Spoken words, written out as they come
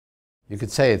You could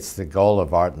say it's the goal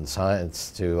of art and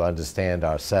science to understand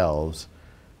ourselves,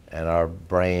 and our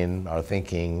brain, our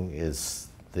thinking, is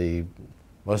the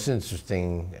most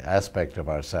interesting aspect of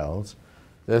ourselves.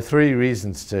 There are three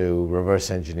reasons to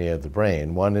reverse engineer the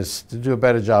brain. One is to do a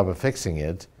better job of fixing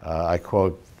it. I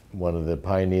quote one of the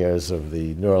pioneers of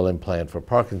the neural implant for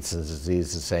Parkinson's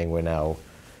disease as saying we're now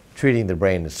treating the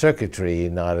brain as circuitry,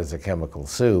 not as a chemical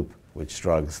soup, which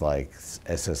drugs like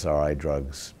SSRI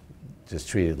drugs just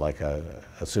treated like a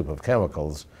soup of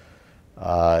chemicals.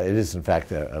 It is in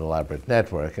fact an elaborate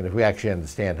network, and if we actually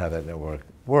understand how that network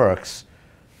works,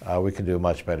 we can do a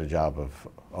much better job of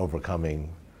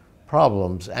overcoming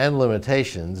problems and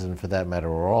limitations, and for that matter,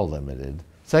 we're all limited.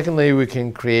 Secondly, we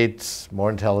can create more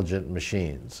intelligent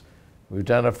machines. We've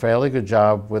done a fairly good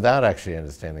job without actually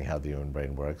understanding how the human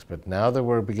brain works, but now that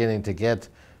we're beginning to get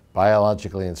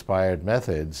biologically inspired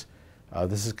methods,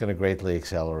 this is going to greatly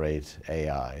accelerate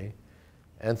AI.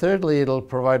 And thirdly, it'll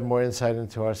provide more insight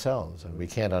into ourselves. And we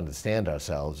can't understand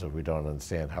ourselves if we don't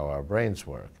understand how our brains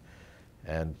work.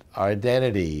 And our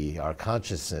identity, our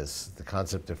consciousness, the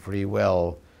concept of free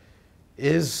will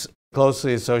is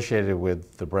closely associated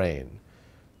with the brain.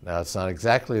 Now, it's not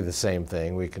exactly the same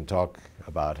thing. We can talk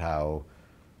about how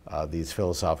these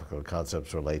philosophical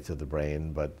concepts relate to the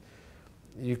brain, but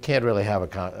you can't really have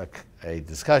a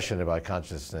discussion about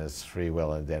consciousness, free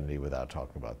will, and identity without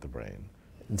talking about the brain.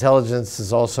 Intelligence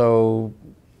is also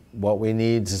what we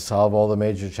need to solve all the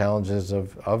major challenges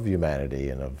of humanity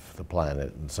and of the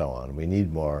planet and so on. We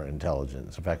need more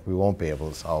intelligence. In fact, we won't be able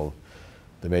to solve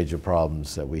the major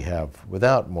problems that we have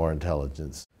without more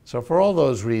intelligence. So for all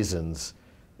those reasons,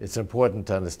 it's important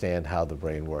to understand how the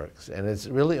brain works. And it's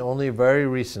really only very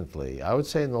recently, I would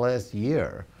say in the last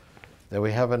year, that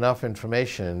we have enough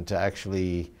information to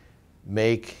actually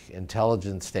make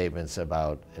intelligent statements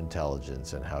about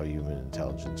intelligence and how human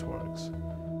intelligence works.